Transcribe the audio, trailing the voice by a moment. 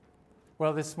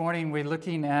Well, this morning we're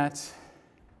looking at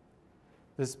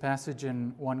this passage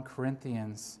in 1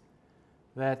 Corinthians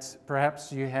that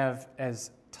perhaps you have as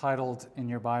titled in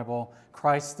your Bible,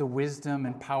 Christ, the wisdom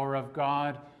and power of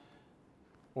God,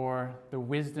 or the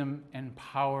wisdom and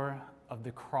power of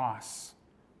the cross.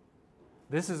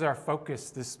 This is our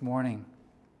focus this morning.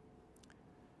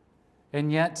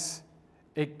 And yet,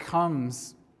 it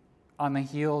comes on the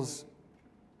heels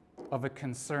of a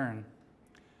concern.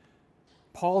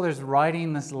 Paul is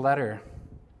writing this letter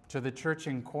to the church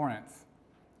in Corinth.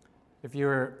 If you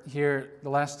were here the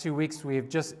last 2 weeks, we have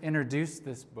just introduced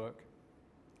this book.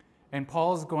 And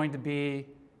Paul is going to be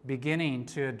beginning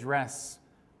to address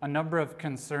a number of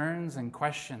concerns and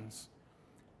questions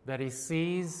that he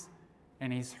sees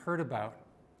and he's heard about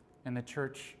in the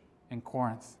church in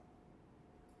Corinth.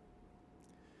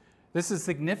 This is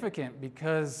significant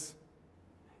because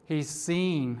he's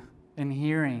seeing and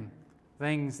hearing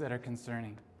things that are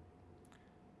concerning.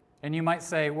 And you might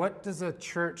say, what does a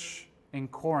church in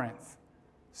Corinth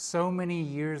so many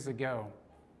years ago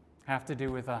have to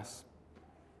do with us?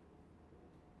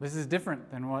 This is different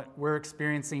than what we're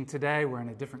experiencing today. We're in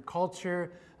a different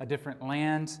culture, a different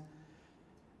land,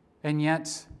 and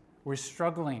yet we're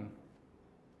struggling.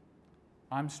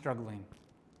 I'm struggling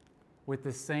with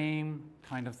the same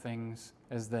kind of things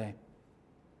as they.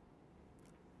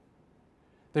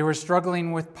 They were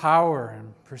struggling with power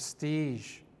and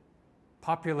prestige,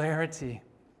 popularity.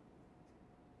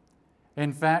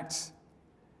 In fact,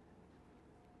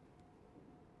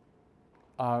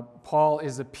 Paul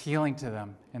is appealing to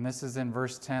them, and this is in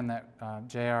verse 10 that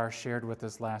J.R. shared with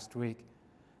us last week.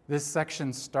 This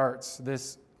section starts,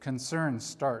 this concern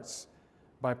starts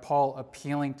by Paul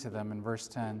appealing to them in verse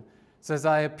 10. It says,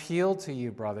 I appeal to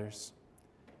you, brothers,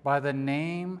 by the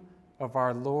name of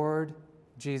our Lord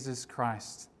Jesus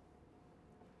Christ.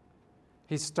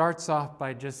 He starts off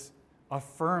by just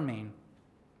affirming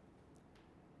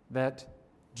that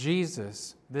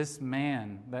Jesus, this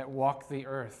man that walked the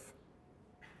earth,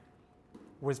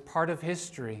 was part of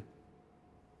history,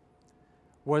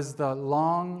 was the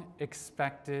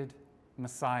long-expected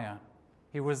Messiah.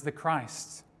 He was the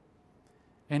Christ.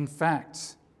 In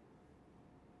fact,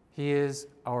 he is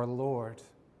our Lord,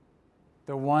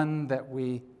 the one that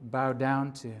we bow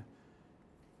down to,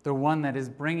 the one that is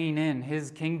bringing in his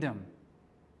kingdom.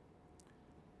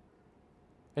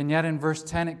 And yet in verse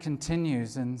 10 it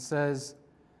continues and says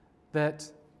that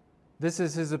this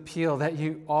is his appeal, that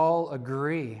you all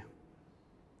agree,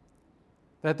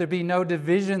 that there be no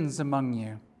divisions among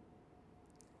you,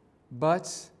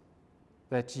 but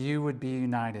that you would be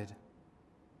united,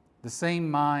 the same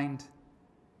mind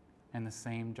and the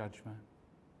same judgment.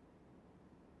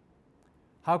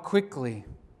 How quickly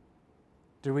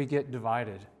do we get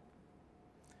divided?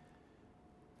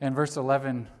 And verse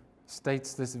 11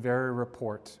 states this very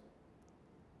report.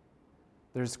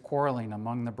 There's quarreling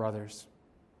among the brothers.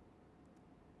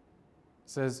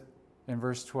 It says in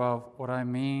verse 12, what I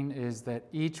mean is that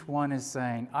each one is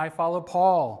saying, I follow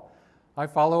Paul, I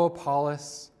follow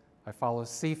Apollos, I follow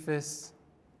Cephas,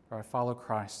 or I follow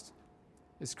Christ.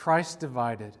 Is Christ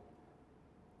divided?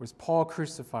 Was Paul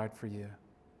crucified for you?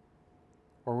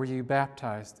 Or were you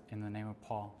baptized in the name of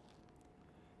Paul?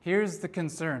 Here's the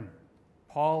concern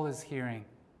Paul is hearing.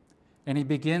 And he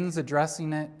begins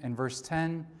addressing it in verse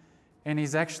 10, and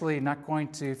he's actually not going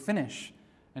to finish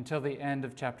until the end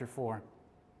of chapter 4.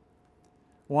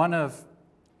 One of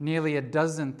nearly a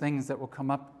dozen things that will come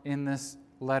up in this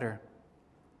letter.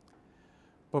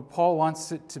 But Paul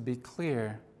wants it to be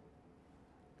clear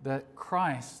that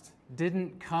Christ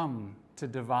didn't come to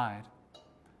divide.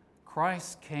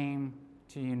 Christ came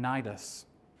to unite us.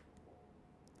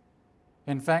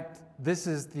 In fact, this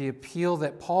is the appeal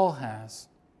that Paul has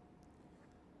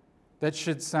that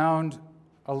should sound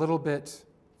a little bit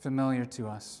familiar to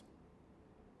us.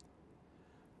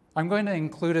 I'm going to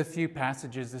include a few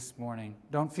passages this morning.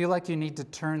 Don't feel like you need to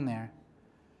turn there,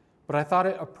 but I thought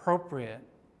it appropriate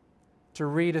to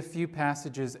read a few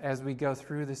passages as we go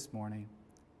through this morning,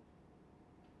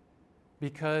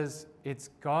 because it's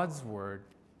God's word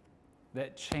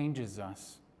that changes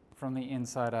us from the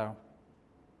inside out.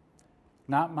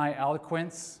 Not my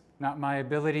eloquence, not my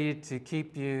ability to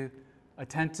keep you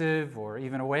attentive or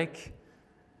even awake,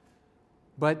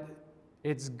 but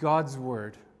it's God's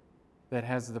word that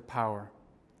has the power,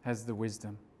 has the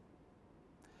wisdom.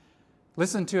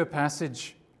 Listen to a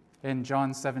passage in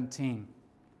John 17.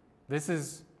 This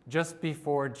is just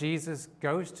before Jesus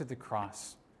goes to the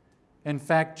cross. In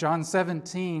fact, John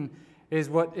 17 is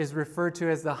what is referred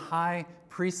to as the high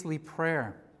priestly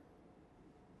prayer.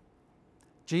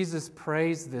 Jesus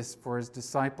prays this for his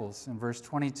disciples in verse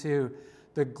 22.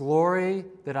 the glory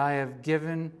that I have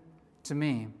given to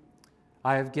me,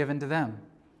 I have given to them,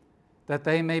 that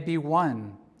they may be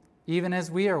one, even as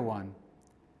we are one.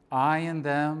 I and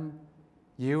them,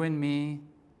 you and me,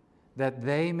 that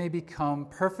they may become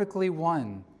perfectly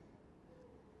one,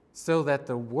 so that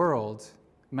the world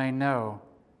may know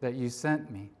that you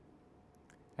sent me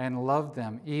and loved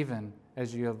them even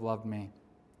as you have loved me.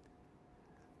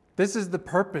 This is the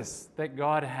purpose that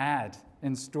God had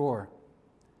in store.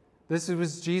 This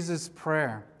was Jesus'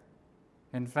 prayer.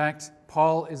 In fact,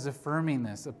 Paul is affirming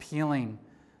this, appealing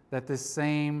that this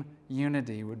same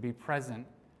unity would be present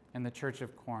in the church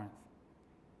of Corinth.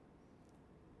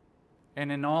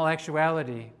 And in all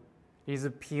actuality, he's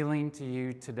appealing to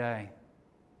you today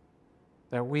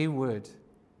that we would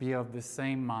be of the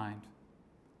same mind,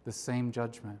 the same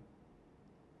judgment.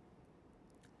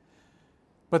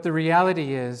 But the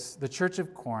reality is, the church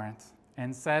of Corinth,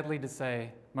 and sadly to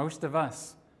say, most of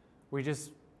us, we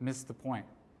just miss the point.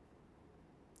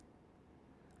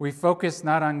 We focus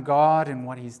not on God and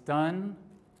what he's done,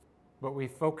 but we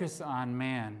focus on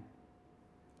man.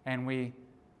 And we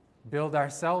build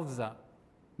ourselves up,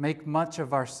 make much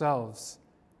of ourselves,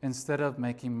 instead of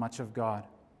making much of God.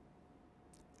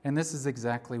 And this is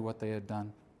exactly what they had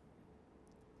done.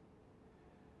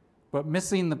 But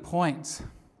missing the point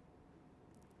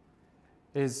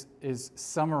is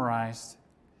summarized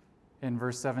in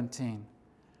verse 17.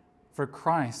 For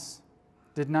Christ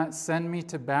did not send me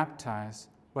to baptize,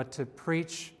 but to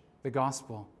preach the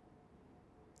gospel.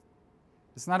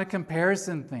 It's not a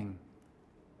comparison thing.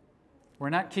 We're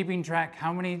not keeping track.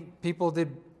 How many people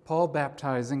did Paul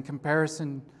baptize in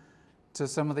comparison to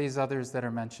some of these others that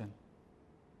are mentioned?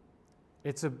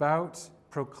 It's about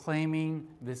proclaiming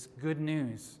this good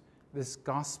news, this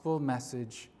gospel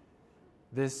message,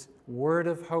 this word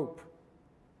of hope,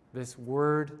 this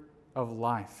word of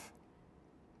life.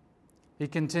 He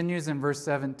continues in verse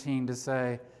 17 to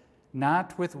say,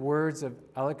 not with words of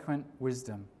eloquent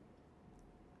wisdom,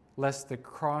 lest the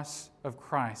cross of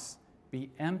Christ be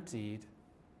emptied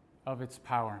of its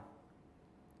power.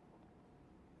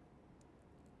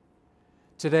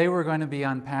 Today we're going to be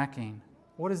unpacking,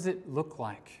 what does it look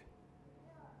like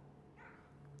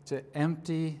to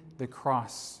empty the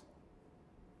cross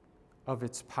of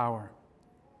its power?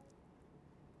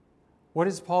 What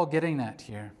is Paul getting at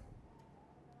here?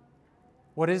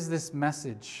 What is this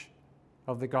message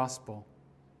of the gospel?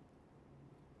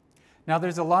 Now,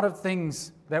 there's a lot of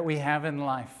things that we have in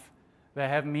life that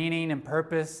have meaning and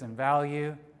purpose and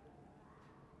value,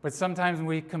 but sometimes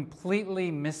we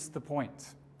completely miss the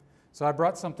point. So I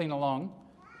brought something along.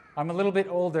 I'm a little bit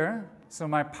older, so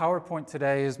my PowerPoint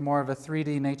today is more of a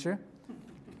 3D nature.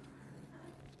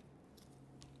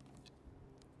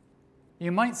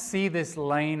 You might see this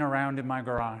laying around in my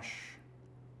garage.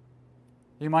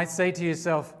 You might say to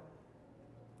yourself,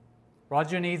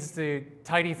 Roger needs to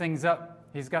tidy things up.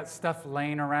 He's got stuff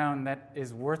laying around that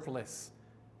is worthless,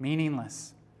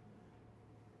 meaningless.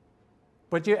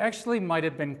 But you actually might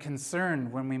have been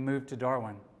concerned when we moved to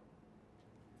Darwin,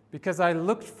 because I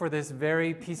looked for this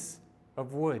very piece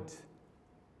of wood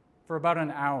for about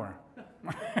an hour.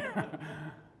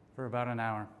 For about an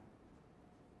hour.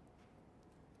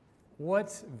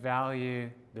 What value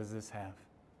does this have?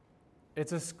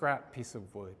 It's a scrap piece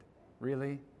of wood.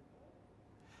 Really?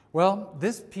 Well,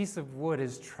 this piece of wood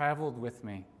has traveled with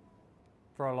me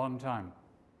for a long time.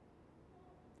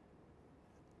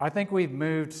 I think we've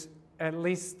moved at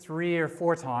least 3 or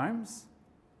 4 times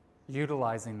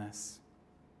utilizing this.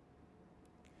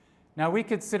 Now, we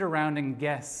could sit around and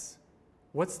guess,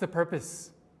 what's the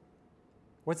purpose?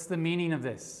 What's the meaning of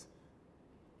this?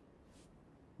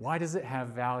 Why does it have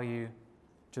value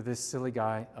to this silly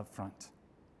guy up front?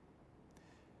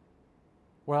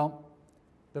 Well,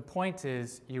 the point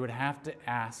is, you would have to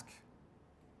ask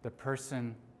the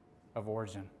person of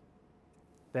origin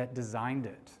that designed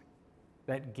it,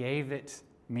 that gave it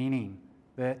meaning,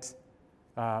 that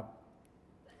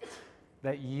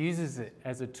uses it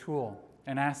as a tool,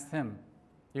 and ask him.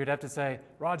 You would have to say,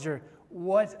 Roger,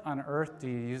 what on earth do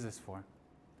you use this for?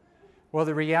 Well,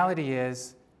 the reality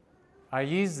is, I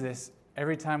use this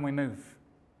every time we move,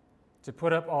 to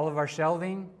put up all of our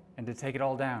shelving and to take it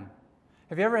all down.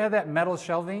 Have you ever had that metal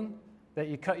shelving that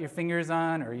you cut your fingers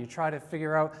on, or you try to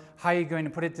figure out how you're going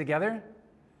to put it together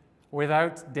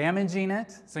without damaging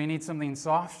it? So you need something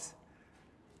soft,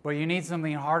 but you need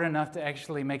something hard enough to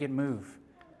actually make it move.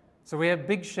 So we have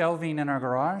big shelving in our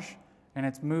garage, and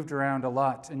it's moved around a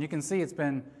lot. And you can see it's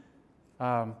been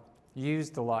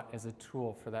used a lot as a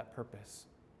tool for that purpose.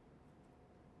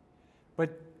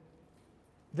 But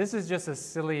this is just a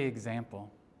silly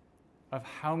example of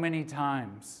how many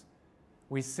times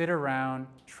we sit around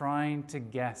trying to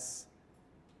guess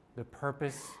the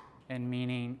purpose and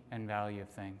meaning and value of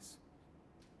things.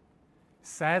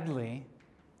 Sadly,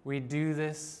 we do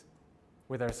this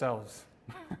with ourselves.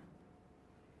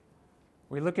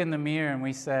 We look in the mirror and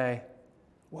we say,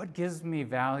 what gives me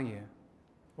value?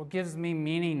 What gives me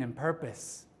meaning and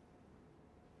purpose?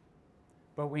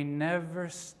 But we never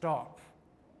stop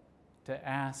to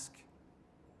ask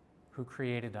who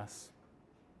created us.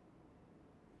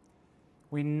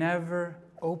 We never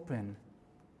open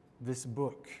this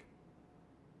book.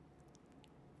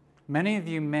 Many of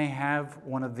you may have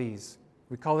one of these.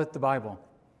 We call it the Bible.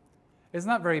 It's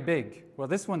not very big. Well,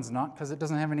 this one's not because it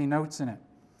doesn't have any notes in it.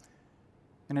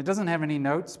 And it doesn't have any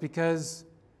notes because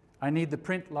I need the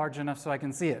print large enough so I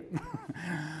can see it.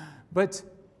 But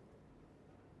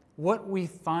what we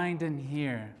find in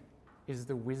here is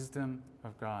the wisdom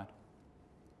of God.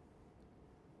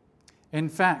 In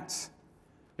fact,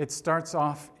 it starts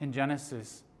off in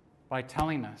Genesis by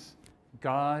telling us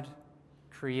God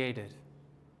created.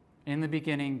 In the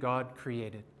beginning, God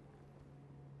created.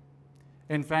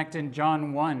 In fact, in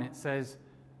John 1, it says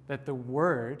that the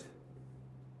Word,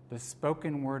 the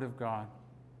spoken Word of God,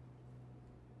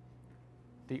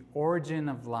 the origin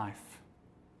of life,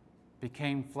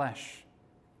 became flesh,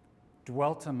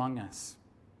 dwelt among us.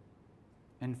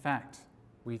 In fact,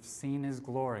 we've seen His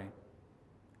glory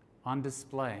on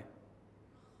display,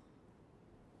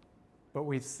 but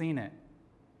we've seen it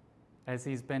as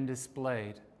He's been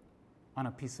displayed on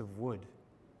a piece of wood.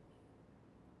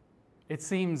 It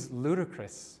seems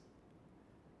ludicrous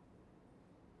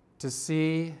to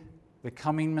see the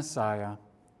coming Messiah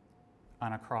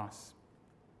on a cross.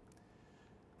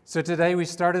 So today we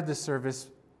started the service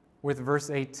with verse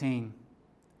 18.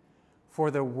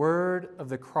 For the word of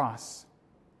the cross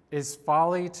is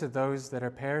folly to those that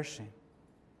are perishing.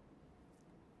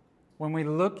 When we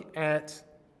look at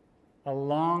a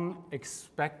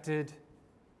long-expected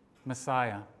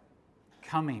Messiah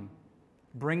coming,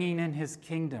 bringing in His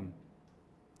kingdom,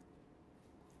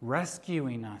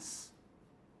 rescuing us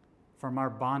from our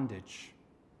bondage,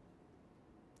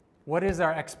 what is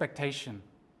our expectation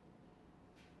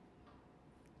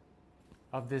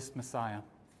of this Messiah?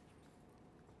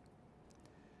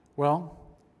 Well,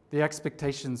 the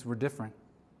expectations were different,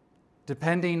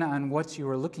 depending on what you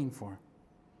were looking for.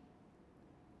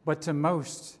 But to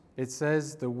most, it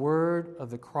says the word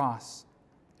of the cross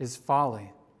is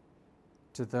folly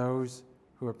to those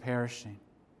who are perishing.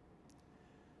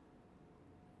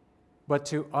 But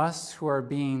to us who are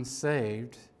being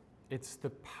saved, it's the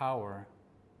power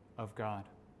of God.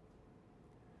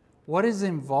 What is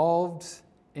involved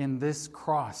in this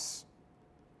cross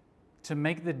to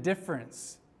make the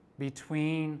difference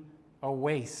between a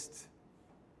waste,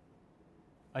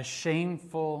 a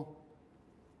shameful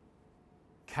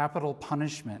capital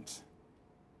punishment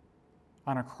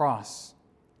on a cross,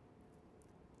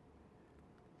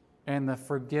 and the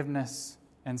forgiveness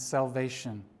and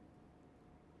salvation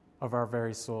of our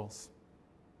very souls?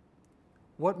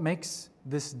 What makes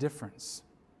this difference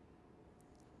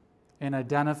in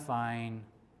identifying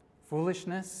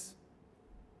foolishness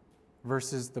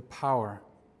versus the power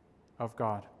of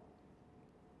God?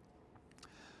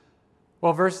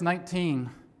 Well, verse 19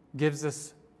 gives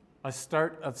us a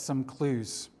start of some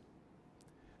clues.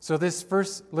 So this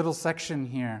first little section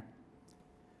here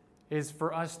is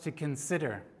for us to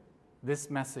consider this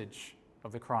message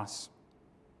of the cross.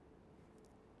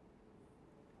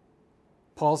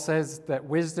 Paul says that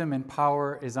wisdom and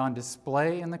power is on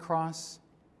display in the cross,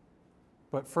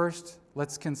 but first,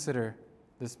 let's consider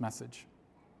this message.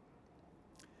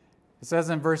 It says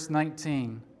in verse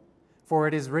 19, "For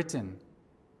it is written,"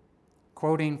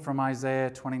 quoting from Isaiah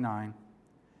 29,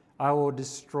 "I will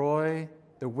destroy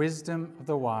the wisdom of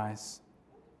the wise,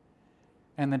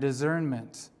 and the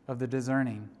discernment of the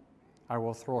discerning I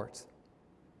will thwart."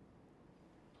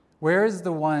 Where is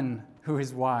the one who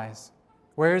is wise?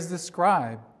 Where is the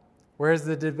scribe? Where is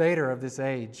the debater of this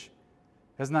age?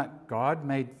 Has not God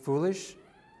made foolish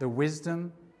the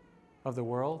wisdom of the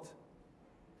world?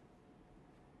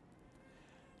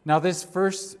 Now, this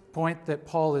first point that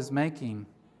Paul is making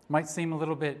might seem a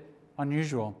little bit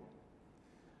unusual.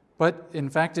 But in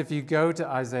fact, if you go to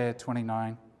Isaiah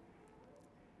 29,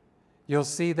 you'll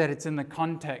see that it's in the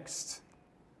context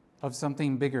of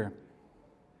something bigger.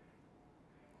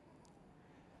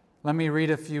 Let me read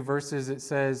a few verses. It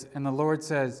says, and the Lord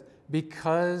says,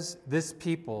 "Because this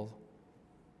people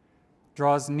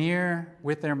draws near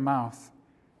with their mouth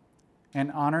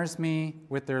and honors me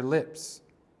with their lips,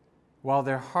 while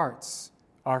their hearts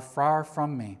are far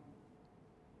from me."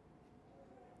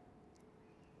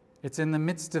 It's in the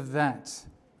midst of that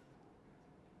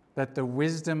that the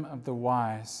wisdom of the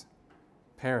wise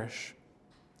perish.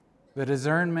 The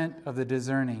discernment of the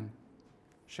discerning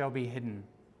shall be hidden.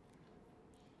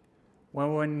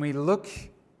 Well, when we look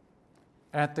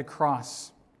at the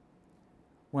cross,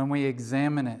 when we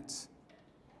examine it,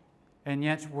 and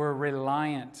yet we're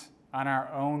reliant on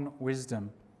our own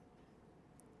wisdom,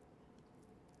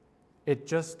 it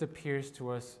just appears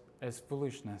to us as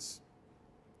foolishness.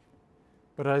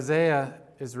 But Isaiah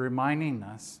is reminding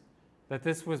us that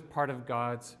this was part of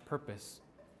God's purpose.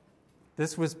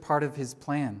 This was part of his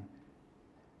plan.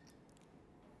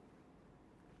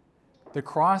 The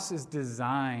cross is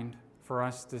designed for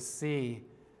us to see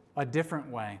a different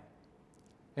way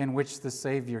in which the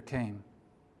Savior came.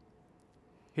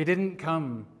 He didn't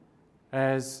come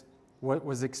as what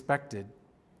was expected.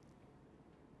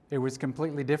 It was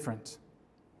completely different.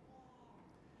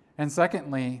 And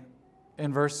secondly,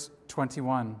 in verse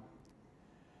 21,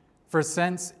 for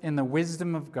since in the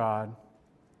wisdom of God,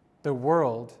 the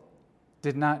world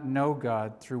did not know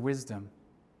God through wisdom,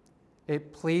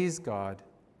 it pleased God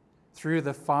through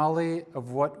the folly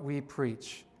of what we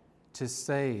preach to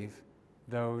save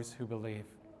those who believe.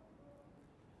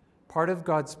 Part of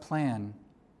God's plan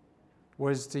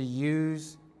was to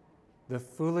use the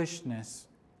foolishness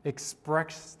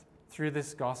expressed through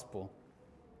this gospel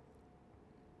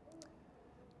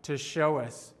to show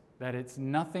us that it's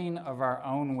nothing of our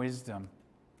own wisdom.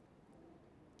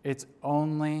 It's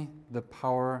only the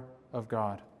power of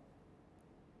God.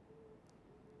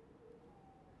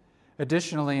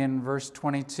 Additionally, in verse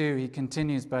 22, he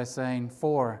continues by saying,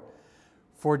 For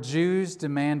Jews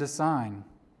demand a sign,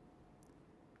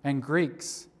 and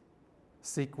Greeks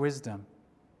seek wisdom.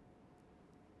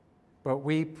 But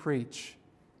we preach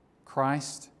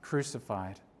Christ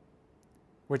crucified,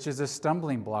 which is a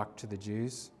stumbling block to the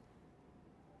Jews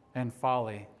and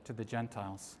folly to the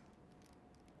Gentiles.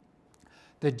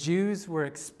 The Jews were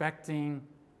expecting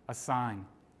a sign.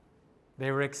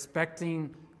 They were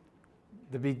expecting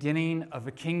the beginning of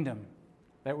a kingdom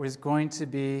that was going to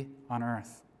be on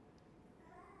earth.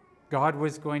 God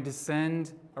was going to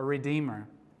send a Redeemer,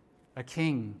 a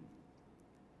king,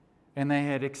 and they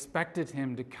had expected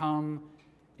him to come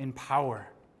in power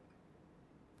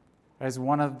as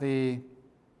one of the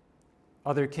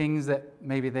other kings that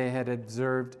maybe they had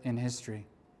observed in history.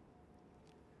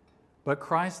 But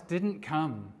Christ didn't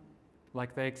come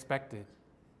like they expected.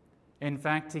 In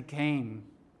fact, he came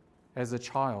as a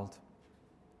child,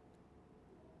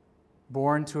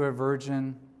 born to a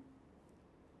virgin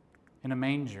in a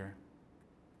manger,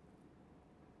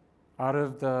 out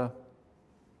of the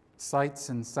sights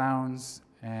and sounds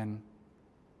and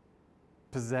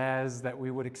pizzazz that we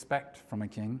would expect from a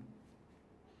king.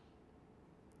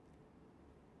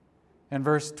 And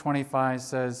verse 25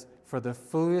 says, For the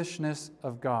foolishness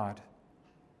of God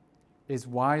is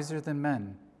wiser than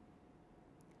men,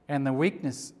 and the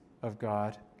weakness of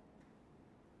God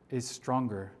is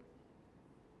stronger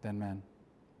than men.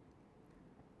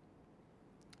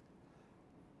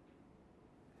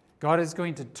 God is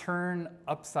going to turn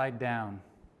upside down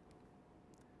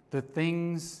the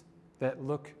things that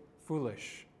look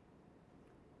foolish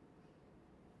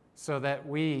so that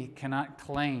we cannot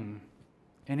claim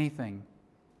anything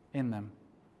in them.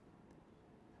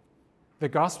 The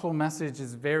gospel message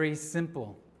is very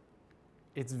simple.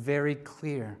 It's very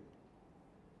clear.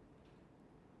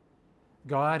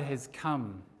 God has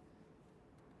come,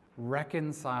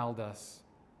 reconciled us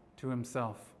to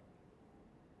himself.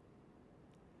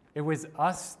 It was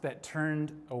us that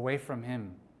turned away from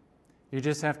him. You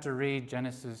just have to read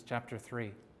Genesis chapter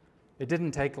 3. It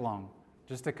didn't take long,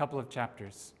 just a couple of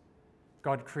chapters.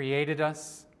 God created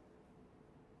us,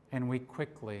 and we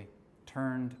quickly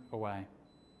turned away.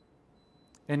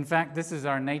 In fact, this is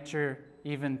our nature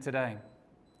even today.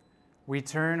 We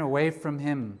turn away from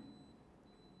him.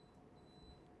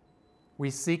 We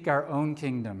seek our own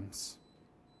kingdoms.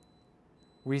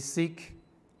 We seek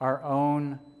our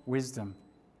own wisdom.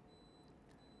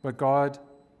 But God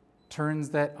turns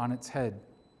that on its head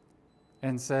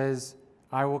and says,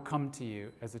 I will come to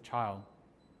you as a child.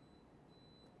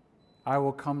 I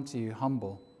will come to you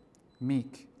humble,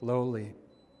 meek, lowly.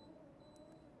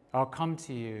 I'll come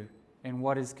to you in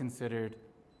what is considered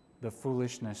the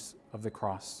foolishness of the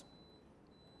cross.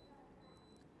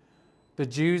 The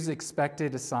Jews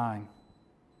expected a sign.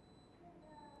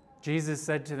 Jesus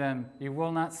said to them, You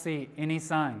will not see any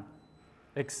sign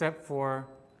except for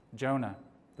Jonah,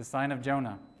 the sign of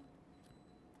Jonah.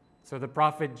 So the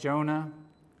prophet Jonah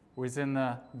was in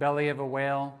the belly of a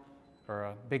whale or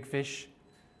a big fish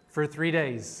for 3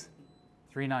 days,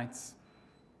 3 nights.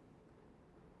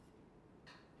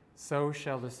 So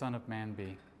shall the Son of Man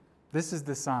be. This is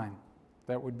the sign.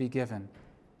 that would be given.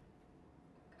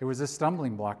 It was a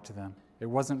stumbling block to them. It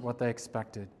wasn't what they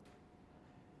expected.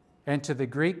 And to the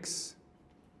Greeks,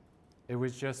 it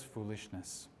was just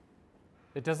foolishness.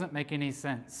 It doesn't make any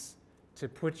sense to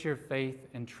put your faith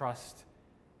and trust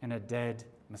in a dead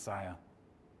Messiah.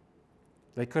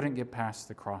 They couldn't get past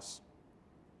the cross.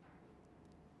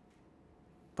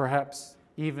 Perhaps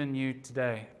even you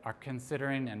today are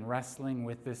considering and wrestling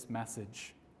with this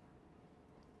message.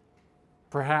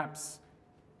 Perhaps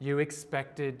you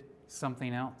expected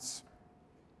something else.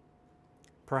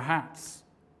 Perhaps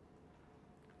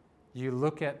you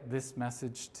look at this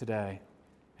message today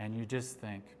and you just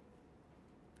think,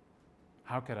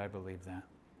 how could I believe that?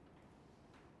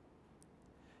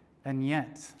 And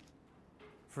yet,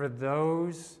 for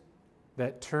those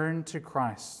that turn to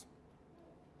Christ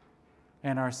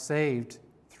and are saved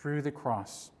through the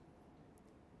cross,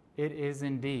 it is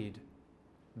indeed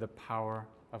the power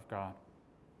of God.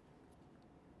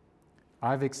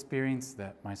 I've experienced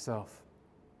that myself.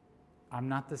 I'm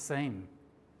not the same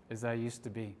as I used to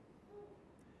be.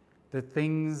 The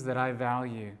things that I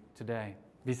value today,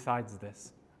 besides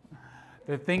this,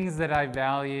 the things that I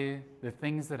value, the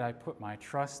things that I put my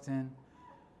trust in,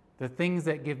 the things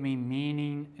that give me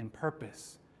meaning and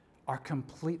purpose are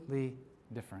completely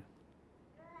different.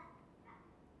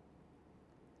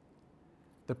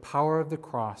 The power of the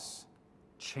cross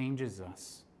changes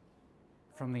us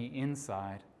from the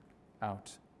inside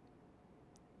out.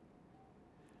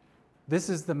 This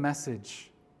is the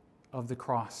message of the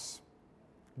cross.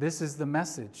 This is the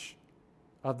message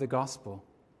of the gospel.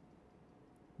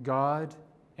 God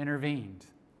intervened.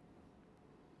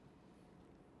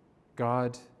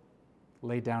 God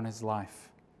laid down his life.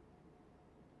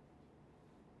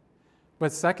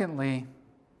 But secondly,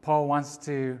 Paul wants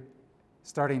to,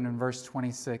 starting in verse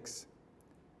 26,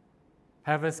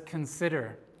 have us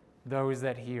consider those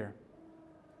that hear.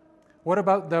 What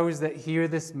about those that hear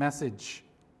this message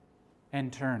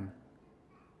and turn?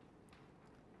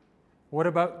 What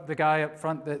about the guy up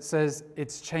front that says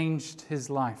it's changed his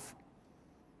life?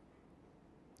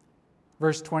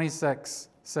 Verse 26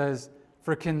 says,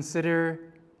 "For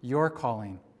consider your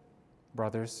calling,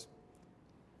 brothers.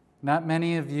 Not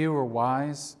many of you were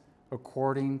wise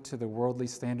according to the worldly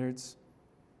standards.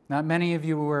 Not many of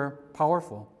you were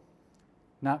powerful.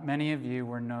 Not many of you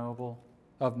were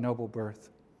of noble birth."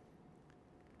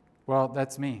 Well,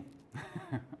 that's me.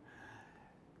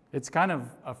 It's kind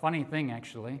of a funny thing,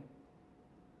 actually,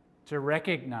 to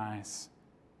recognize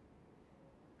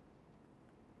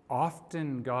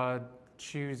often God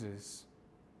chooses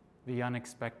the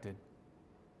unexpected.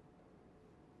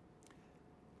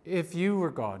 If you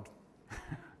were God,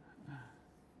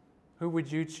 who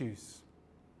would you choose?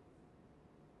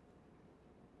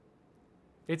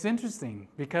 It's interesting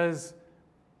because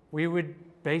we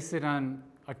would base it on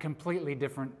a completely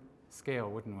different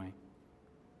scale, wouldn't we?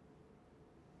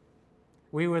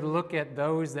 We would look at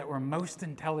those that were most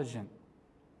intelligent.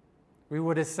 We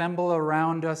would assemble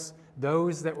around us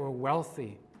those that were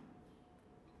wealthy,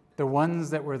 the ones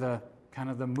that were the kind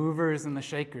of the movers and the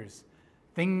shakers.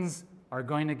 Things are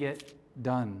going to get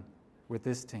done with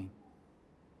this team.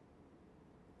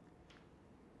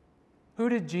 Who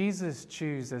did Jesus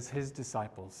choose as his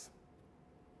disciples?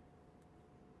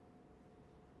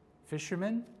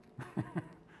 Fishermen?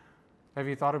 Have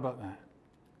you thought about that?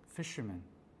 Fishermen.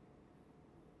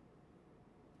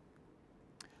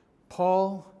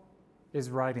 Paul is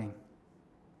writing.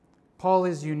 Paul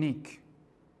is unique.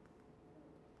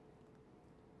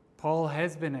 Paul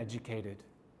has been educated.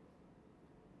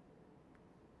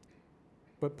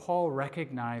 But Paul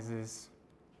recognizes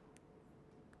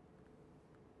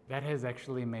that has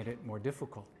actually made it more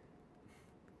difficult.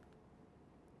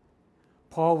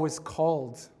 Paul was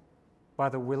called by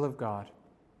the will of God.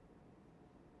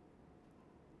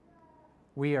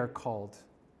 We are called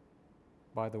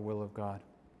by the will of God.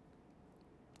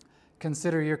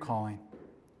 Consider your calling.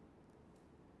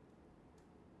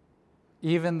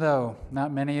 Even though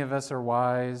not many of us are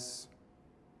wise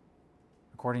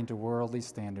according to worldly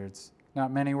standards,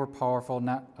 not many were powerful,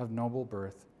 not of noble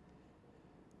birth.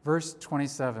 Verse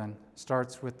 27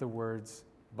 starts with the words,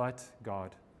 "But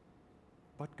God."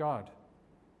 But God.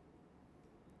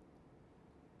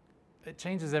 It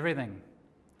changes everything.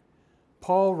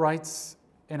 Paul writes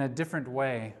in a different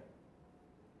way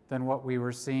than what we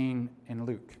were seeing in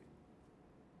Luke.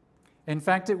 In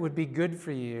fact, it would be good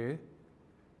for you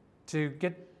to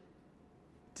get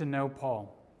to know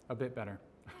Paul a bit better,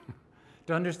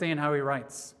 to understand how he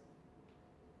writes.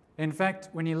 In fact,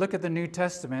 when you look at the New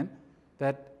Testament,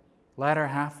 that latter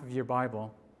half of your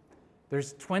Bible,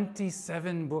 there's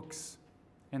 27 books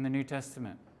in the New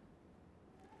Testament.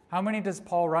 How many does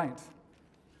Paul write?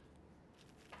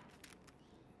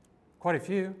 Quite a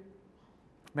few.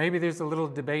 Maybe there's a little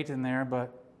debate in there,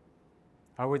 but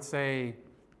I would say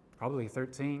probably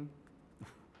 13,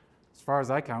 as far as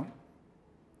I count.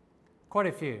 Quite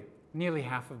a few, nearly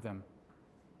half of them.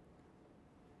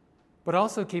 But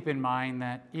also keep in mind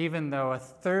that even though a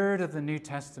third of the New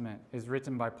Testament is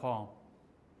written by Paul,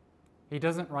 he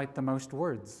doesn't write the most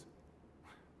words.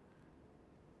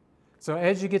 So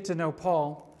as you get to know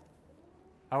Paul,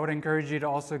 I would encourage you to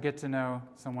also get to know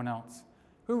someone else.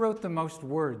 Who wrote the most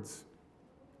words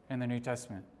in the New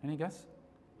Testament? Any guess?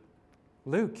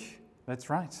 Luke. That's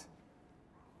right.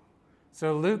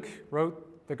 So Luke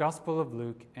wrote the Gospel of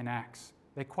Luke and Acts.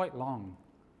 They're quite long.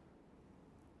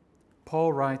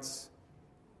 Paul writes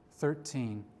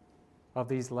 13 of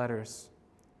these letters,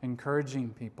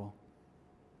 encouraging people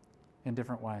in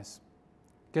different ways.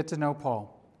 Get to know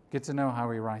Paul. Get to know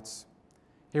how he writes.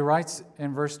 He writes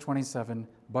in verse 27,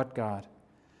 But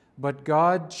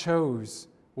God chose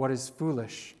what is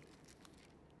foolish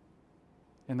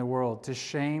in the world to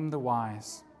shame the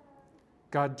wise.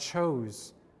 God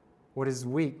chose what is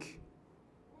weak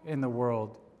in the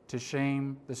world to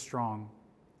shame the strong.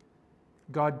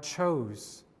 God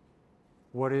chose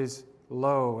what is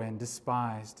low and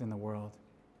despised in the world,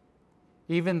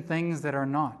 even things that are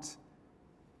not,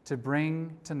 to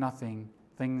bring to nothing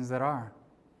things that are.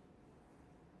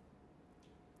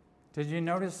 Did you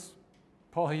notice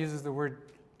Paul uses the word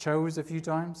chose a few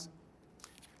times?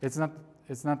 It's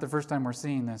not the first time we're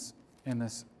seeing this in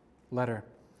this letter.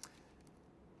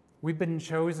 We've been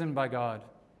chosen by God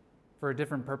for a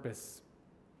different purpose.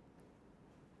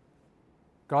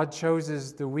 God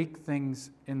chooses the weak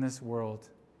things in this world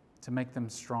to make them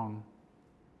strong.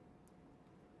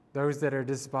 Those that are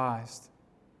despised.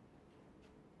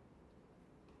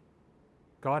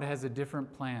 God has a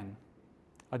different plan,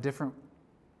 a different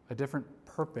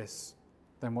purpose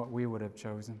than what we would have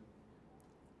chosen.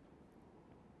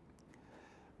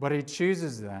 But he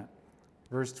chooses that,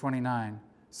 verse 29,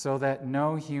 so that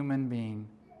no human being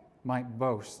might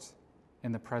boast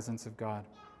in the presence of God.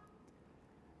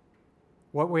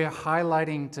 What we are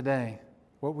highlighting today,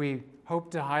 what we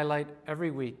hope to highlight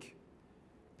every week,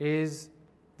 is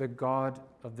the God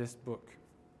of this book.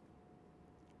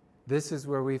 This is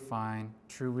where we find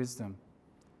true wisdom.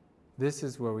 This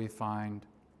is where we find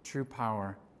true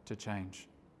power to change.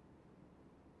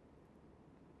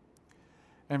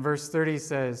 And verse 30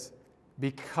 says,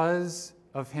 because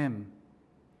of him,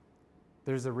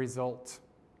 there's a result.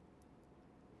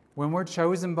 When we're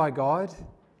chosen by God,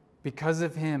 because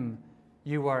of him,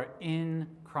 you are in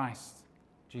Christ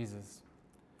Jesus.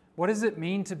 What does it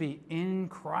mean to be in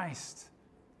Christ?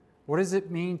 What does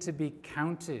it mean to be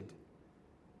counted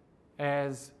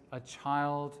as a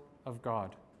child of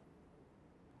God?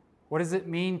 What does it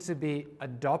mean to be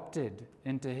adopted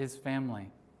into his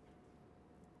family?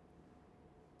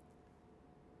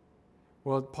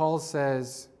 Well, Paul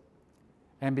says,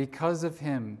 and because of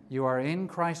him, you are in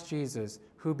Christ Jesus,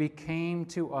 who became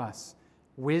to us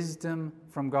wisdom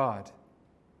from God.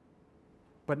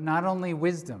 But not only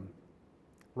wisdom,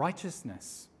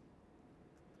 righteousness.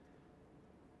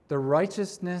 The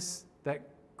righteousness that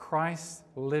Christ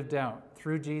lived out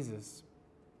through Jesus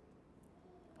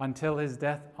until his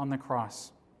death on the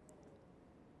cross.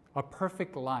 A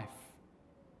perfect life.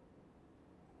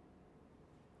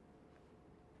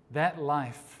 That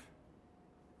life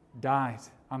died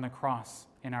on the cross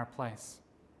in our place.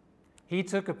 He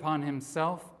took upon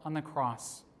himself on the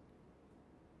cross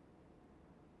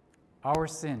our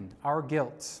sin, our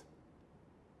guilt,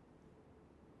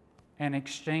 and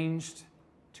exchanged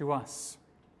to us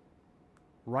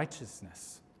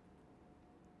righteousness.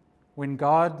 When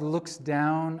God looks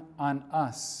down on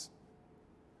us,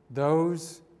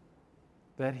 those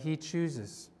that he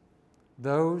chooses,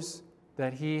 those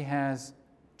that he has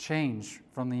changed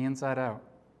from the inside out,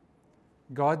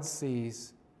 God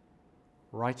sees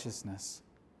righteousness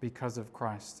because of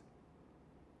Christ.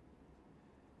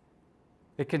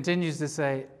 It continues to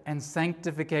say, and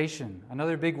sanctification,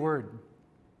 another big word.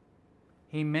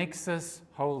 He makes us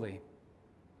holy,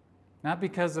 not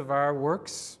because of our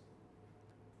works.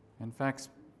 In fact,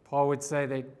 Paul would say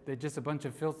they're just a bunch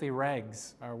of filthy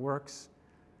rags, our works,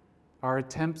 our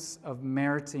attempts of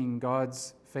meriting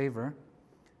God's favor.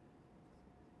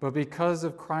 But because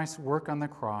of Christ's work on the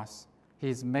cross,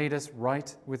 he's made us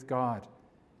right with God.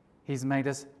 He's made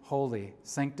us holy,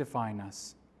 sanctifying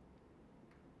us.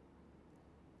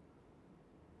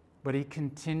 But he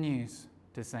continues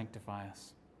to sanctify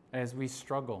us as we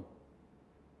struggle.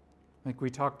 Like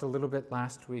we talked a little bit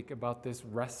last week about this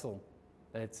wrestle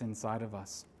that's inside of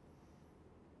us.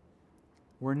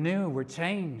 We're new, we're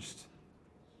changed.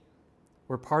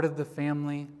 We're part of the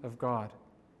family of God,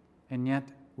 and yet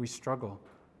we struggle.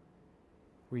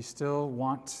 We still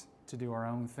want to do our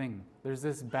own thing. There's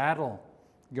this battle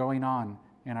going on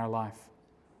in our life.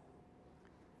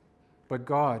 But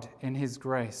God, in His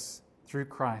grace, through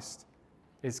Christ,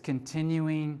 is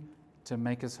continuing to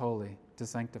make us holy, to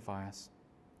sanctify us.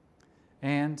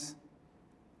 And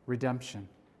redemption.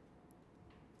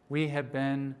 We have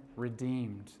been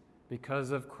redeemed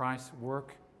because of Christ's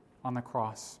work on the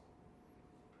cross.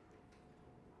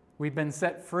 We've been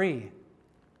set free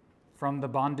from the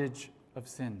bondage of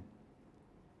sin.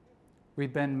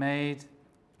 We've been made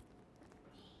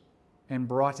and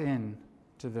brought in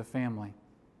to the family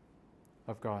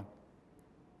of God.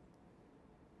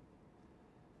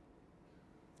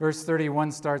 Verse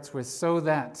 31 starts with, so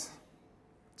that.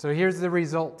 So here's the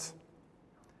result.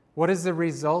 What is the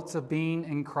result of being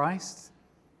in Christ?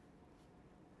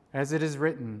 As it is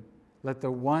written, let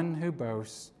the one who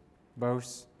boasts,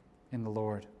 boast in the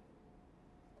Lord.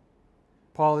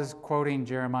 Paul is quoting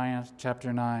Jeremiah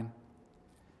chapter 9.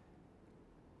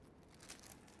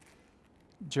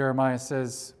 Jeremiah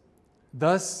says,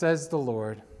 thus says the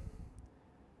Lord,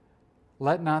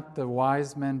 let not the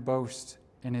wise man boast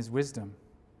in his wisdom.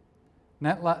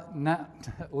 Let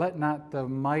not the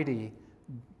mighty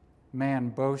man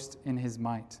boast in his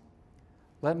might.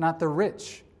 Let not the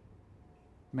rich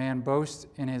man boast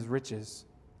in his riches.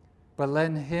 But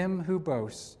let him who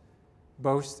boasts,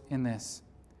 boast in this,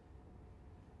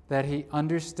 that he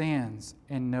understands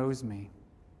and knows me,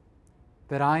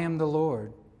 that I am the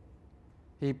Lord.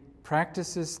 He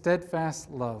practices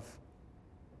steadfast love,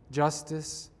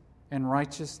 justice, and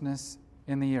righteousness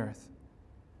in the earth.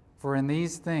 For in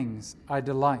these things I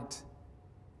delight,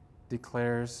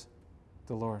 declares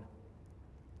the Lord.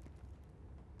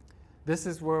 This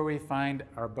is where we find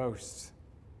our boast.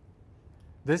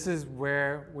 This is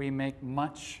where we make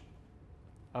much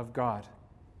of God.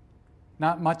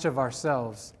 Not much of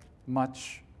ourselves,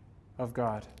 much of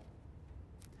God.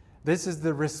 This is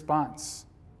the response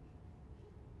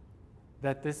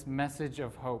that this message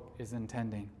of hope is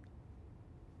intending.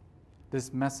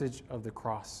 This message of the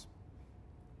cross.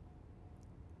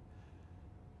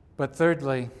 But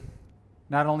thirdly,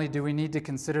 not only do we need to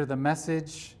consider the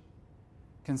message,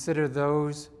 consider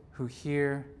those who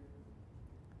hear,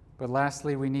 but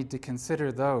lastly, we need to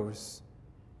consider those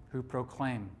who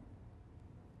proclaim.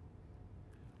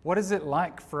 What is it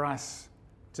like for us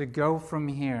to go from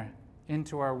here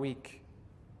into our week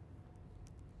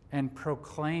and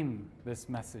proclaim this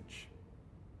message?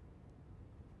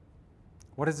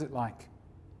 What is it like?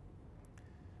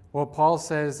 Well, Paul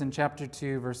says in chapter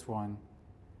 2, verse 1,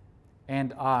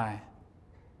 and I,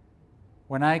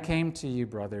 when I came to you,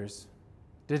 brothers,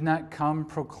 did not come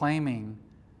proclaiming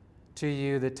to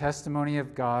you the testimony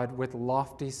of God with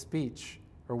lofty speech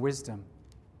or wisdom.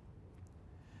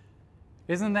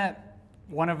 Isn't that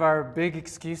one of our big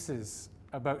excuses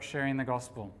about sharing the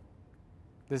gospel?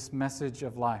 This message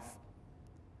of life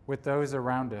with those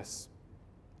around us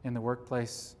in the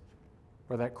workplace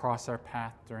or that cross our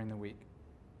path during the week.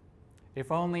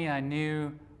 If only I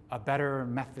knew a better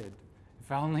method.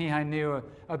 If only I knew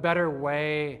a better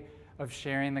way of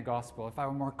sharing the gospel. If I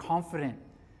were more confident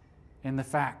in the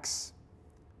facts.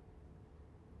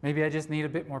 Maybe I just need a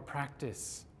bit more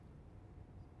practice.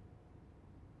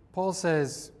 Paul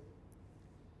says,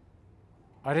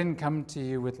 I didn't come to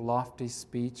you with lofty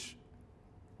speech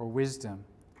or wisdom.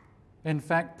 In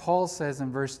fact, Paul says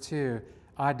in verse 2,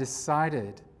 I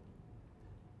decided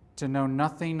to know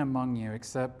nothing among you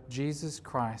except Jesus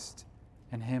Christ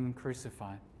and Him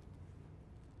crucified.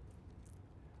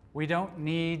 We don't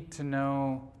need to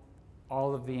know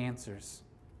all of the answers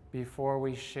before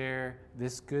we share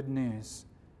this good news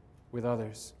with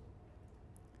others.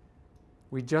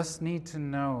 We just need to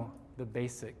know the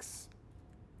basics.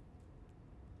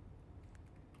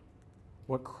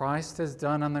 What Christ has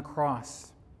done on the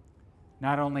cross,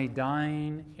 not only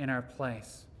dying in our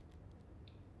place,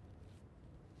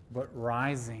 but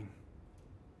rising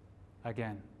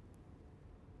again.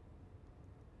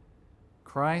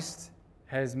 Christ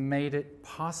has made it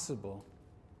possible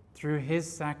through His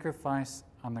sacrifice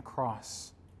on the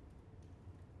cross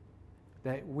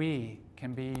that we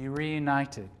can be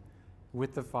reunited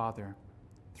with the Father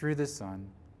through the Son,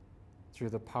 through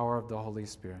the power of the Holy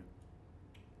Spirit.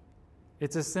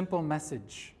 It's a simple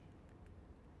message.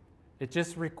 It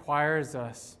just requires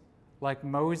us, like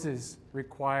Moses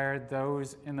required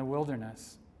those in the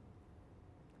wilderness.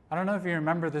 I don't know if you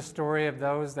remember the story of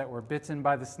those that were bitten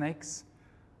by the snakes,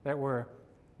 that were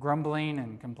grumbling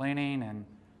and complaining and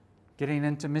getting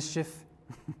into mischief.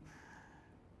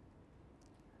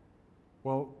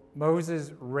 Well,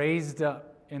 Moses raised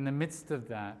up in the midst of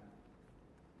that,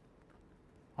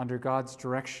 under God's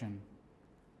direction,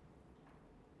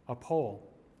 a pole,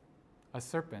 a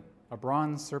serpent, a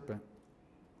bronze serpent.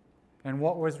 And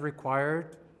what was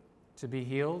required to be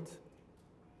healed?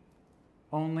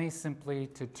 Only simply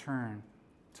to turn,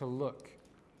 to look,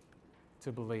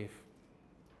 to believe.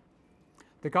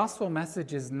 The gospel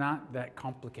message is not that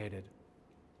complicated,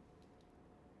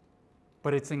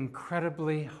 but it's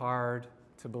incredibly hard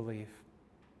to believe.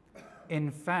 In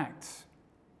fact,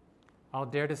 I'll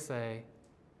dare to say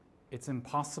it's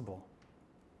impossible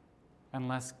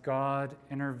unless God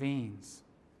intervenes,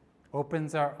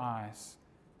 opens our eyes,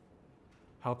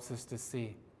 helps us to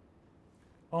see.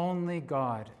 Only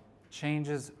God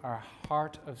changes our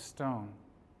heart of stone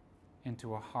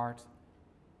into a heart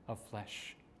of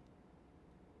flesh.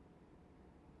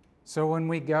 So when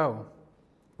we go,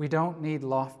 we don't need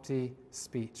lofty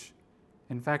speech.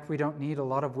 In fact, we don't need a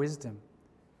lot of wisdom.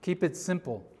 Keep it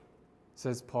simple,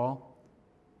 says Paul.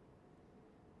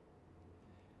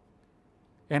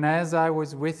 And as I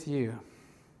was with you,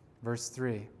 verse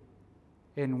 3,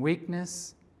 in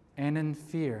weakness and in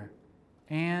fear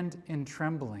and in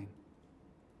trembling.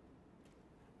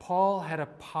 Paul had a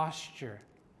posture,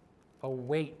 a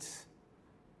weight,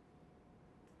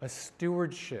 a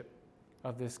stewardship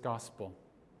of this gospel.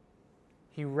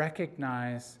 He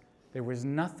recognized there was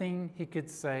nothing he could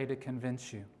say to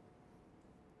convince you.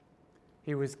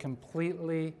 He was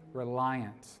completely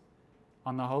reliant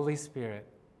on the Holy Spirit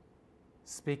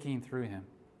speaking through him.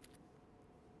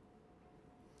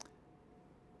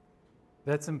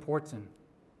 That's important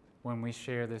when we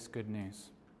share this good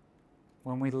news,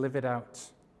 when we live it out.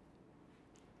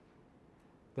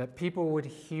 That people would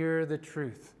hear the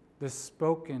truth, the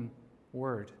spoken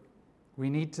word. We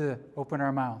need to open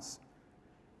our mouths.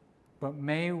 But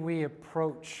may we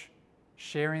approach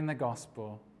sharing the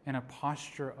gospel in a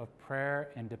posture of prayer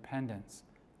and dependence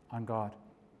on God.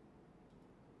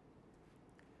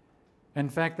 In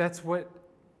fact, that's what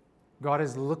God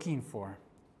is looking for.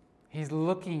 He's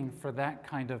looking for that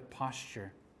kind of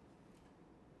posture.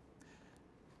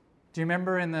 Do you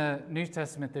remember in the New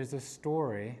Testament there's a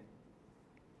story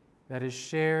that is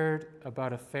shared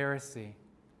about a Pharisee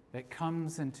that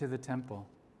comes into the temple,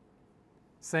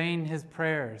 saying his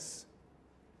prayers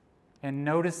and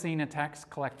noticing a tax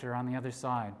collector on the other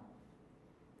side,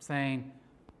 saying,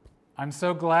 "I'm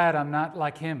so glad I'm not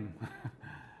like him."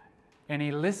 And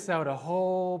he lists out a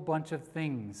whole bunch of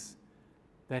things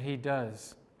that he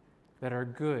does that are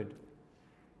good,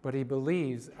 but he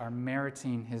believes are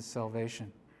meriting his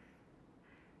salvation.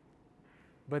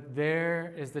 But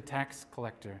there is the tax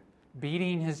collector,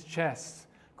 beating his chest,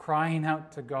 crying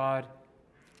out to God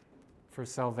for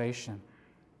salvation.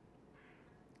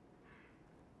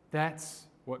 That's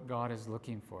what God is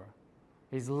looking for.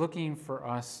 He's looking for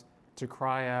us to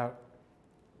cry out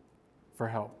for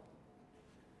help,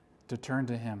 to turn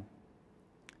to him.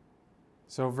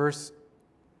 So verse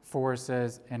 4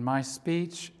 says, "And my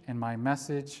speech and my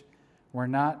message were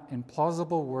not in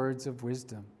plausible words of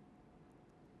wisdom,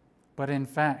 but in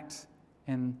fact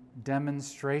in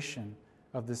demonstration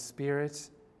of the Spirit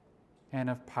and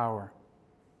of power."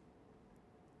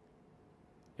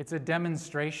 It's a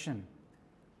demonstration,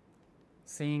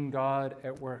 seeing God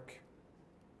at work.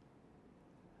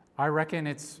 I reckon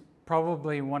it's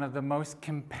probably one of the most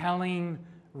compelling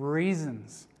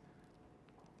reasons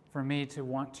for me to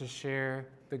want to share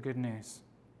the good news,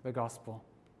 the gospel.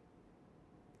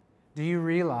 Do you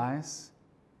realize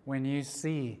when you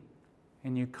see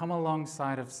and you come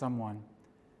alongside of someone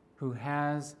who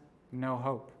has no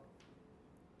hope,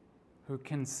 who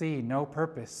can see no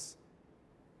purpose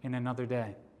in another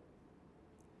day,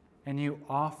 and you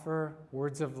offer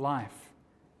words of life,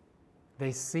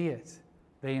 they see it,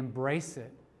 they embrace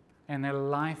it, and their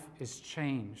life is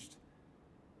changed.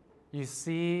 You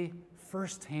see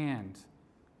firsthand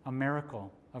a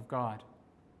miracle of God.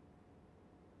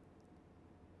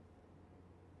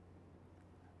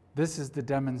 This is the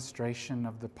demonstration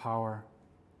of the power,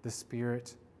 the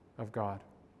Spirit of God.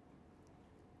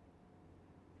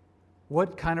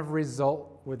 What kind of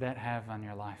result would that have on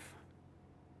your life?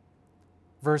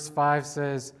 Verse 5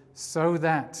 says, "So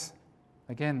that,"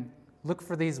 again, look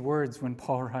for these words when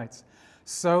Paul writes,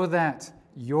 "so that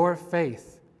your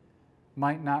faith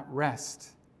might not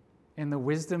rest in the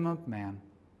wisdom of man,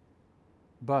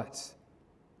 but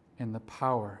in the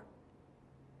power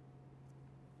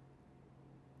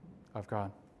of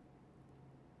God."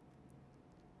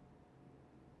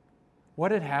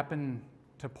 What had happened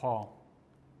to Paul?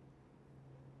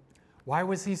 Why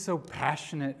was he so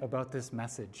passionate about this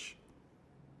message?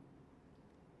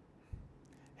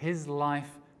 His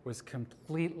life was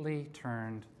completely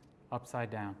turned upside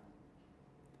down.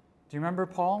 Do you remember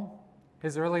Paul?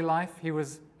 His early life, he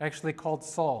was actually called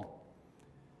Saul.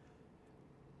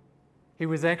 He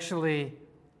was actually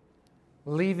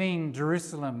leaving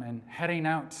Jerusalem and heading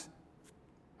out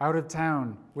of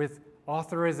town with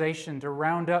authorization to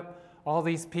round up all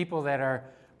these people that are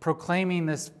proclaiming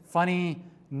this funny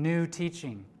new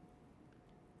teaching.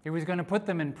 He was going to put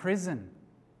them in prison.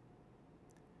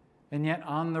 And yet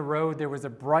on the road there was a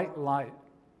bright light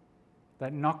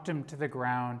that knocked him to the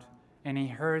ground, and he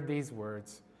heard these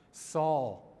words,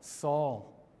 "Saul,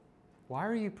 Saul, why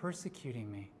are you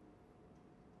persecuting me?"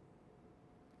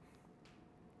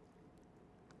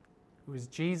 It was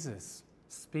Jesus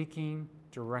speaking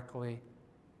directly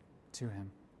to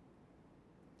him.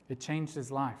 It changed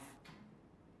his life.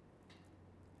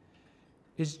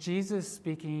 Is Jesus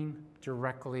speaking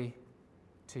directly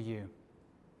to you?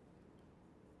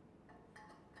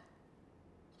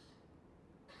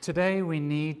 Today we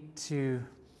need to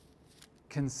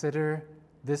consider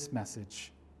this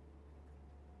message.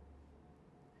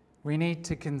 We need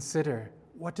to consider,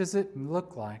 what does it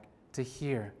look like to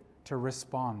hear, to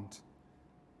respond?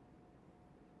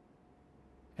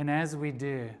 And as we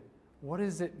do, what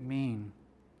does it mean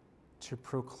to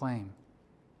proclaim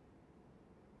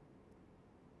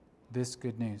this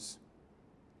good news?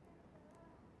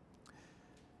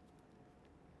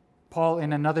 Paul,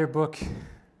 in another book,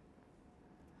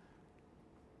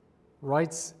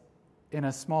 writes in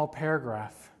a small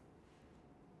paragraph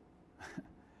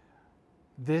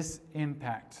this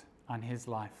impact on his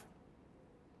life.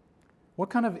 What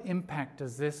kind of impact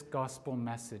does this gospel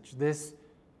message, this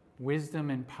wisdom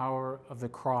and power of the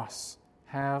cross,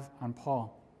 have on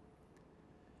Paul?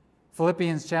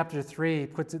 Philippians chapter 3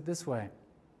 puts it this way: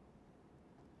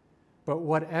 "But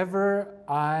whatever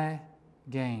I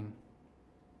gain,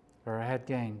 or I had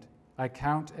gained, I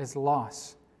count as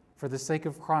loss for the sake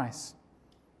of Christ."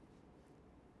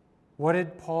 What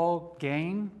did Paul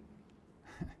gain?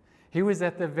 He was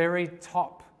at the very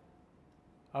top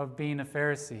of being a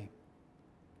Pharisee.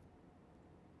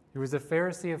 He was a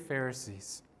Pharisee of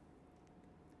Pharisees.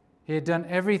 He had done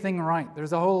everything right.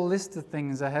 There's a whole list of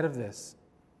things ahead of this.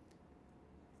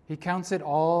 He counts it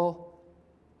all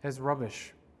as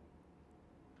rubbish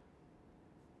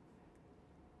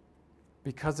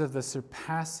because of the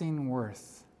surpassing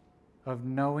worth of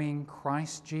knowing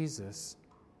Christ Jesus,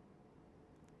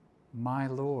 my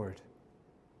Lord.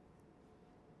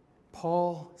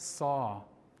 Paul saw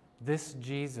this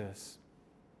Jesus,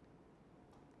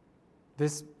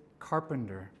 this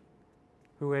carpenter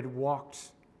who had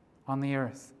walked on the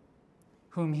earth,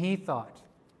 whom he thought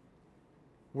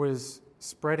was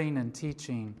spreading and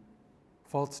teaching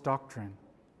false doctrine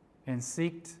and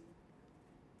seeked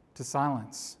to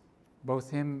silence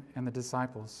both him and the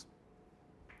disciples.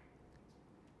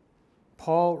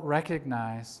 Paul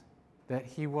recognized that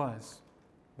he was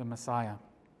the Messiah.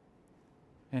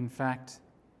 In fact,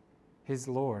 his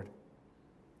Lord.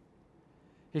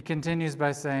 He continues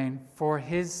by saying, "For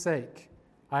his sake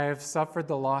I have suffered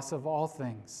the loss of all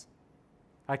things.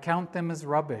 I count them as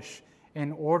rubbish,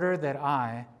 in order that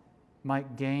I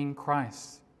might gain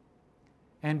Christ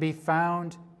and be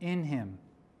found in him,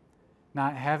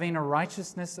 not having a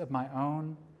righteousness of my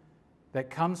own that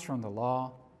comes from the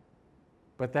law,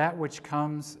 but that which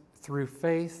comes through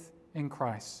faith in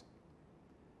Christ,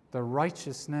 the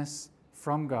righteousness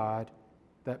from God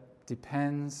that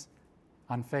depends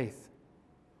on faith,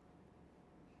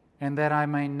 and that I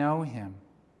may know him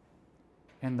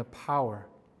in the power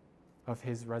of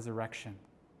his resurrection."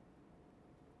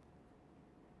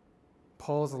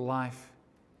 Paul's life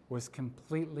was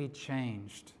completely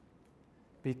changed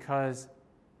because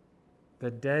the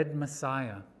dead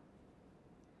Messiah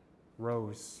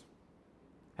rose,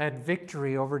 had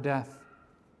victory over death,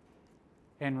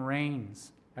 and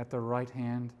reigns at the right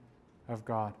hand of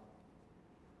God.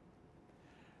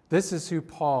 This is who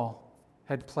Paul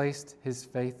had placed his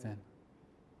faith in.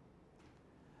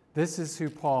 This is who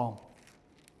Paul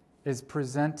is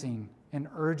presenting and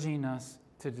urging us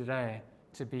to today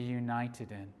to be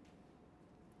united in.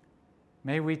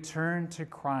 May we turn to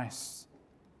Christ.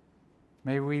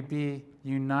 May we be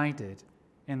united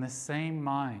in the same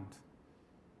mind,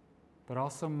 but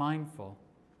also mindful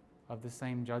of the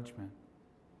same judgment.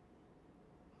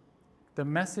 The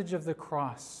message of the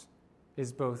cross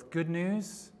is both good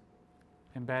news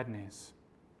and bad news.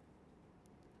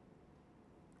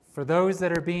 For those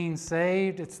that are being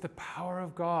saved, it's the power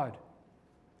of God.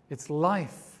 It's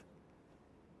life.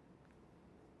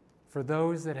 For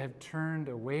those that have turned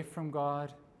away from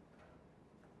God,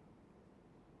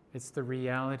 it's the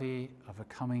reality of a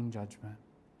coming judgment.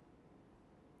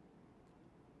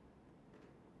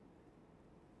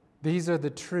 These are the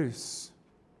truths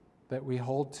that we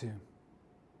hold to.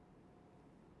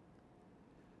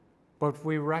 But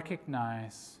we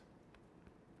recognize,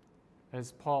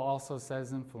 as Paul also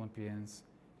says in Philippians,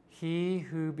 he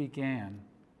who began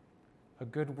a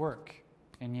good work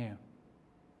in you.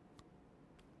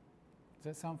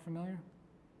 Does that sound familiar?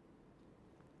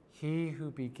 He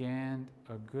who began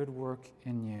a good work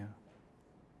in you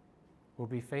will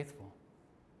be faithful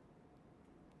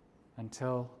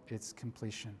until its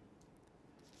completion.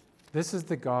 This is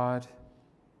the God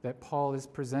that Paul is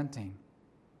presenting.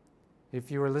 If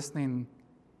you were listening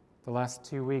the last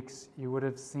 2 weeks, you would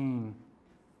have seen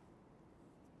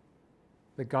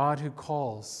the God who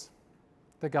calls,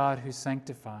 the God who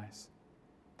sanctifies,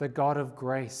 the God of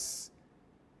grace,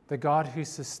 the God who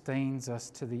sustains us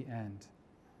to the end.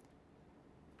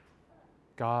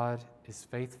 God is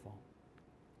faithful.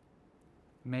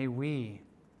 May we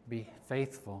be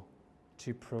faithful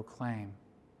to proclaim,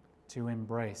 to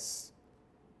embrace,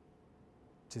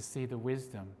 to see the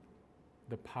wisdom,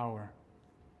 the power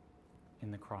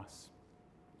in the cross.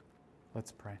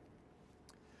 Let's pray.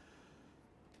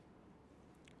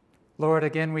 Lord,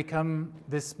 again we come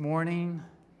this morning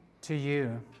to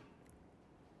you.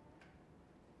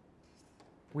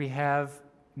 We have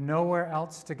nowhere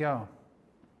else to go.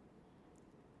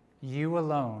 You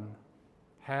alone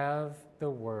have the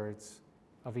words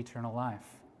of eternal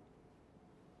life.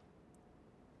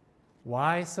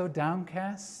 Why so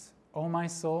downcast, O my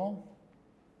soul?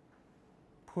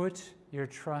 Put your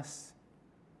trust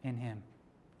in him.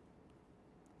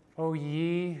 O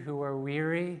ye who are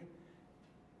weary,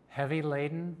 heavy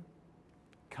laden,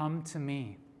 come to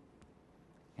me,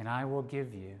 and I will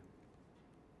give you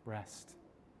rest.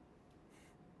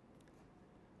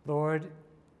 Lord,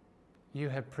 you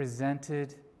have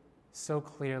presented so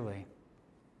clearly.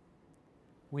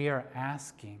 We are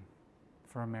asking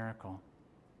for a miracle.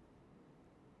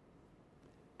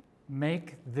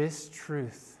 Make this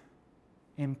truth,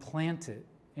 implant it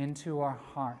into our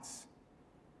hearts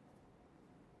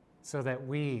so that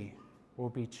we will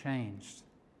be changed,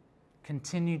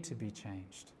 continue to be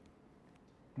changed,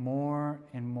 more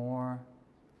and more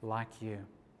like you.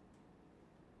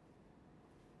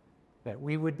 That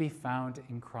we would be found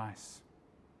in Christ.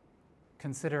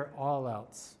 Consider all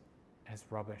else as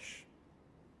rubbish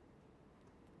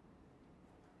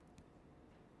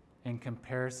in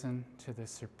comparison to the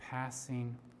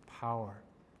surpassing power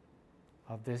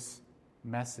of this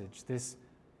message, this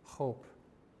hope,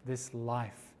 this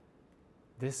life,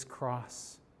 this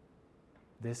cross,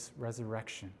 this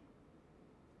resurrection.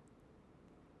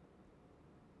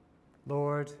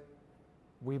 Lord,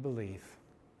 we believe.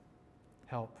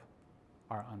 Help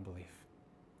our unbelief.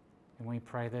 And we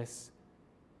pray this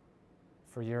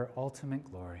for your ultimate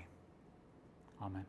glory. Amen.